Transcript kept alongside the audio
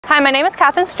Hi, my name is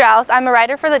Straus. I'm a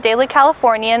writer for the Daily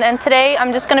Californian, and today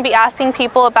I'm just going to be asking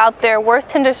people about their worst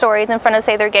Tinder stories in front of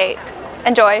Sather Gate.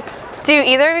 Enjoy. Do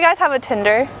either of you guys have a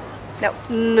Tinder? No.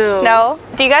 No. No?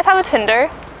 Do you guys have a Tinder?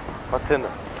 What's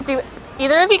Tinder? Do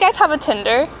either of you guys have a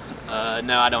Tinder?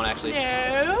 No, I don't actually. No.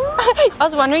 I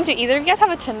was wondering, do either of you guys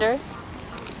have a Tinder?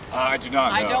 I do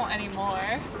not know. I don't anymore.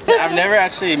 I've never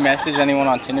actually messaged anyone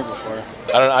on Tinder before.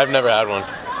 I've never had one.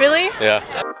 Really? Yeah.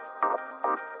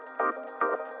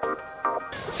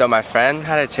 So my friend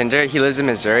had a Tinder. He lives in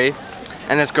Missouri,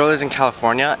 and this girl lives in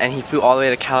California, and he flew all the way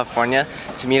to California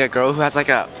to meet a girl who has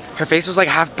her face was like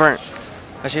half burnt,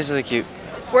 but she was really cute.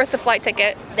 Worth the flight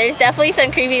ticket. There's definitely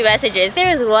some creepy messages.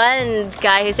 There was one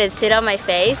guy who said, "Sit on my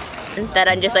face," that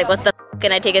I'm just like, what the f***,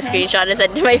 and I take a screenshot and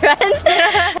send it to my friends.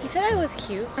 He said I was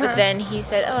cute, but then he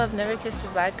said, "Oh, I've never kissed a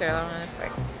black girl," and I was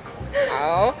like,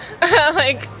 "Oh."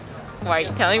 Like, why are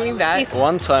you telling me that?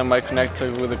 One time I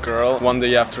connected with a girl. One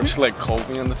day after, she called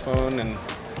me on the phone,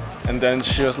 and then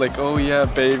she was like, "Oh yeah,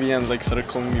 baby," and started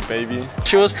calling me baby.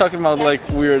 She was talking about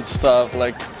weird stuff,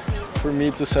 for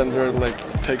me to send her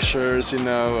pictures,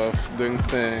 of doing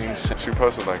things. She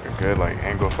posted a good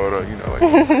angle photo,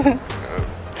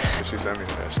 she sent me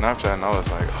a Snapchat, and I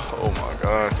was like, oh my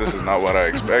gosh, this is not what I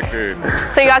expected.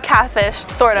 So you got catfish,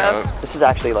 sort of. Yeah. This is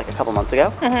actually a couple months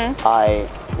ago. I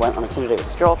went on a Tinder date with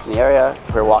this girl from the area.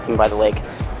 We were walking by the lake,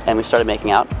 and we started making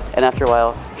out. And after a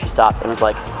while, she stopped and was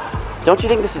like, "Don't you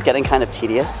think this is getting kind of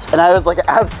tedious?" And I was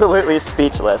absolutely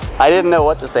speechless. I didn't know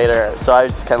what to say to her, so I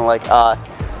was just kind of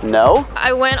no.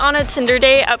 I went on a Tinder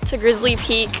date up to Grizzly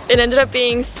Peak. It ended up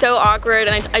being so awkward,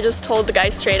 and I just told the guy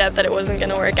straight up that it wasn't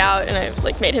gonna work out, and I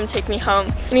made him take me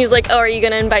home. And he's like, "Oh, are you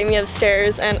gonna invite me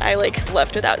upstairs?" And I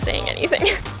left without saying anything.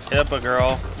 Hit up a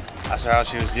girl, asked her how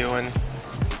she was doing,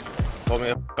 told me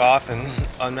to f off and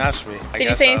unmatched me. Did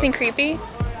you say anything creepy?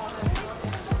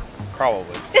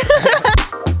 Probably.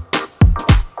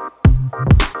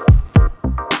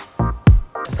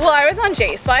 Well, I was on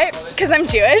J-Swipe because I'm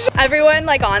Jewish. Everyone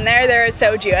on there, they're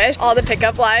so Jewish. All the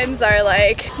pickup lines are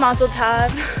Mazel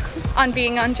Tov on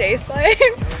being on J-Swipe.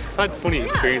 I've had funny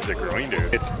experience at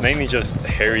Grindr. It's mainly just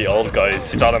hairy old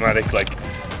guys. It's automatic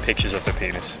pictures of their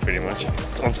penis, pretty much.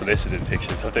 It's unsolicited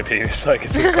pictures of their penis.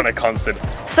 It's just kind of constant.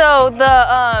 So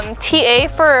the TA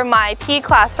for my PE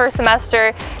class first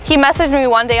semester, he messaged me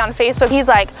one day on Facebook. He's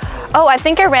like, "Oh, I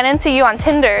think I ran into you on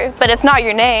Tinder, but it's not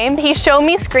your name." He showed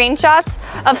me screenshots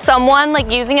of someone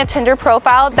using a Tinder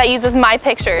profile that uses my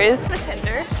pictures. A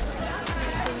Tinder?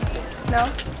 No?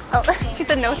 Oh, she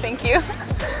said no, thank you.